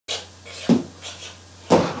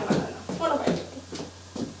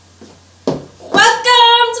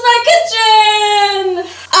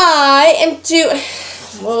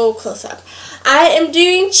whoa, close up. I am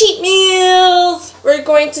doing cheat meals. We're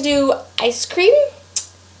going to do ice cream,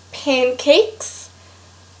 pancakes,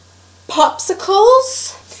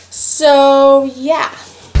 popsicles. So, yeah.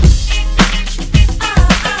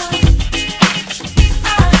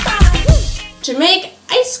 To make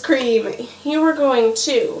ice cream, you are going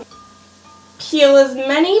to peel as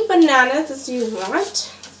many bananas as you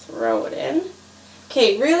want. Throw it in.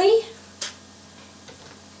 Okay, really?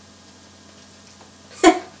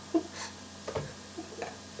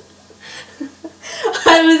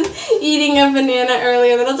 I was eating a banana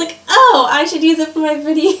earlier and I was like, oh, I should use it for my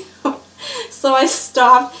video. So I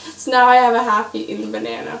stopped. So now I have a half-eaten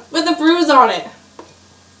banana with a bruise on it.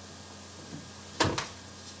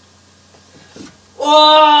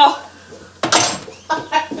 Whoa!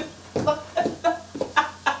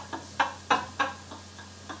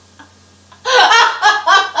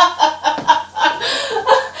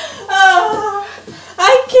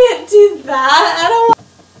 I can't do that. I don't.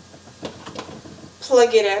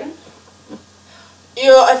 Plug it in.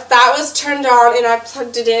 If that was turned on and I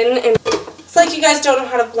plugged it in, and it's like you guys don't know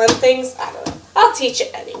how to blend things. I don't know. I'll teach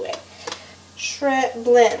it anyway. Shred,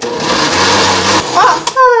 blend.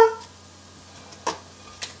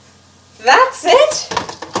 That's it?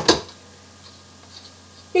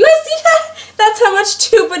 You guys see that? That's how much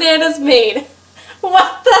 2 bananas made.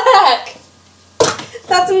 What the heck?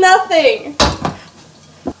 That's nothing.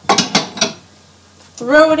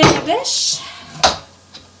 Throw it in a dish.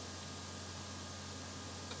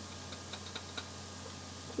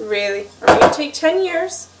 Really? I'm going to take 10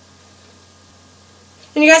 years.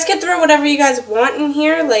 And you guys can throw whatever you guys want in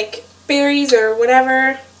here, like berries or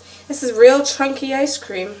whatever. This is real chunky ice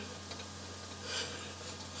cream.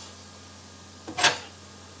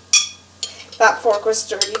 That fork was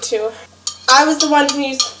dirty too. I was the one who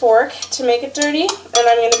used the fork to make it dirty, and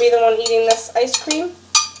I'm going to be the one eating this ice cream.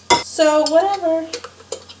 So, whatever.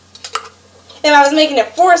 If I was making it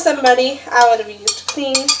for somebody, I would have used a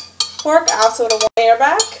clean fork. I also would have worn air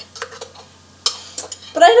back.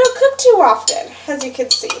 But I don't cook too often, as you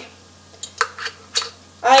can see.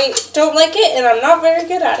 I don't like it, and I'm not very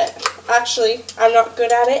good at it. Actually, I'm not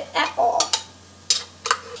good at it at all.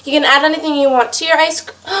 You can add anything you want to your ice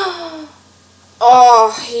cream.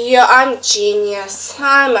 Oh, yeah, I'm genius.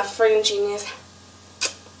 I'm a friggin' genius.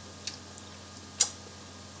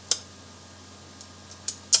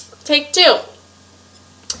 Take 2.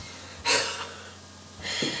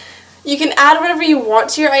 You can add whatever you want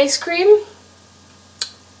to your ice cream,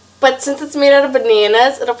 but since it's made out of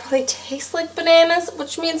bananas, it'll probably taste like bananas,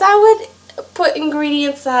 which means I would put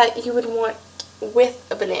ingredients that you would want with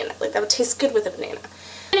a banana. Like, that would taste good with a banana.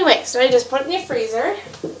 Anyway, so I just put it in your freezer.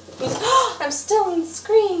 Oh, I'm still on the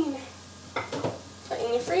screen. Put it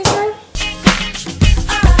in your freezer.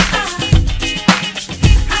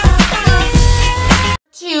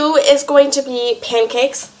 Two is going to be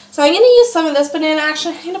pancakes. So I'm going to use some of this banana.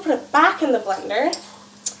 Actually, I'm going to put it back in the blender.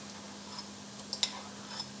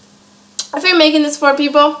 If you're making this for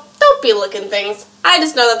people, don't be looking things. I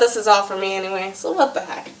just know that this is all for me anyway, so what the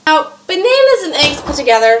heck. Now, bananas and eggs put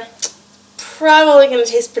together, probably going to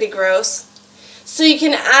taste pretty gross. So you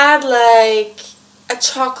can add like a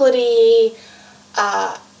chocolatey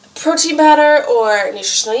protein powder or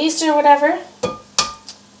nutritional yeast or whatever.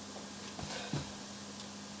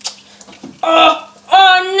 Oh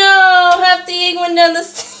no! Half the egg went down the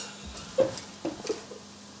sink.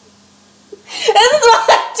 This is why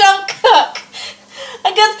I don't cook.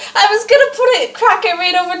 I guess I was gonna crack it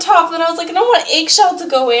right over top, and I was like, I don't want eggshell to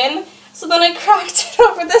go in. So then I cracked it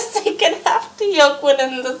over the sink and half the yolk went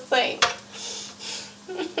in the sink.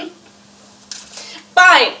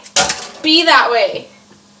 Fine. Be that way.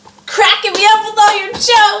 Cracking me up with all your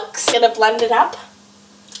jokes. Gonna blend it up.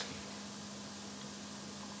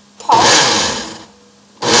 Pause.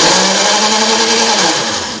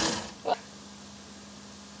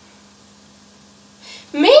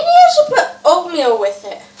 Maybe I should put oatmeal with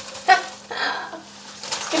it.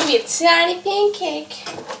 It's gonna be a tiny pancake.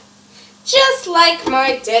 Just like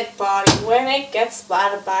my dead body when it gets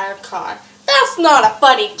splattered by a car. That's not a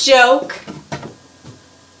funny joke.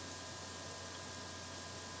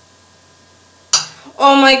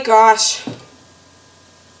 Oh my gosh.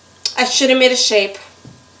 I should have made a shape.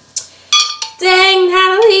 Dang,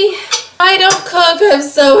 Natalie. I don't cook. I'm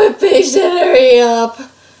so impatient. Hurry up.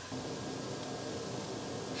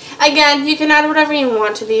 Again, you can add whatever you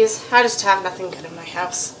want to these. I just have nothing good in my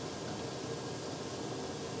house.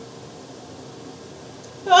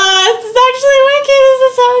 Oh, this is actually wicked. This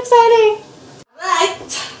is so exciting. Right.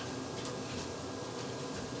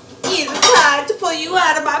 It's time to pull you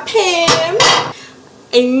out of my pan.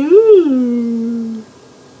 Ooh.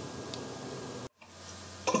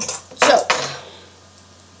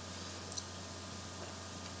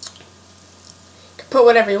 Put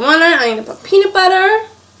whatever you want on it. I'm going to put peanut butter.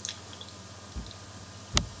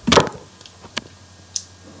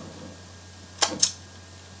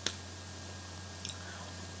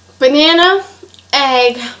 Banana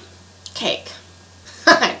egg cake.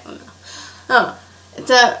 I don't know. Oh, it's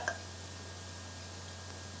a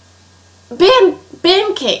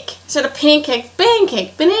band cake. Instead of pancake, band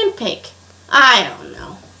cake, banana cake. I don't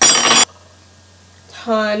know.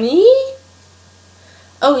 Honey?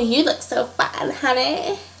 Oh, you look so fine,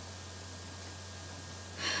 honey.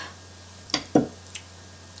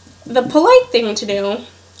 The polite thing to do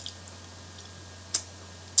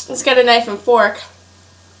is get a knife and fork.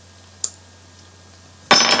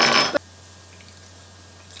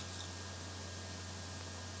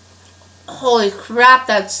 Holy crap,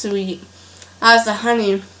 that's sweet. That's the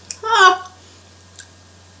honey. Oh.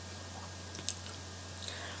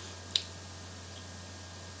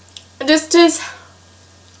 It just tastes...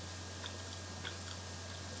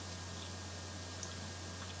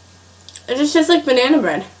 It just tastes like banana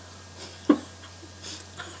bread.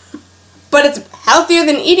 But it's healthier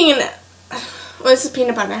than eating it. Oh, this is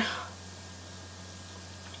peanut butter.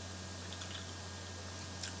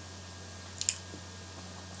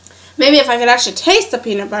 Maybe if I could actually taste the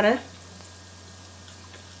peanut butter.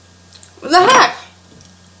 What the heck?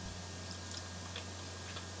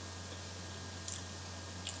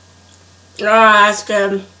 Ah, that's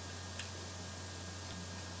good.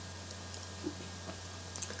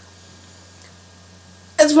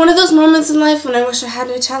 It's one of those moments in life when I wish I had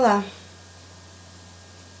Nutella.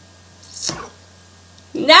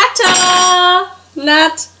 Nutella!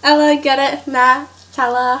 Nutella, get it?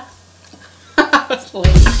 Nutella. I was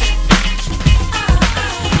late.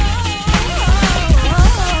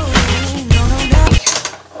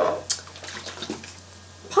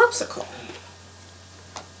 Popsicle.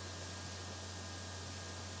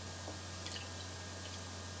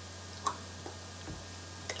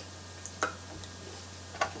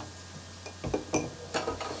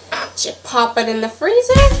 Just pop it in the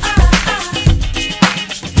freezer.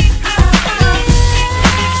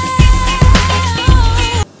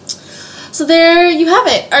 So there you have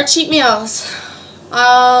it, our cheat meals.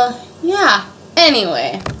 Yeah.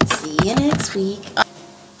 Anyway, see you next week.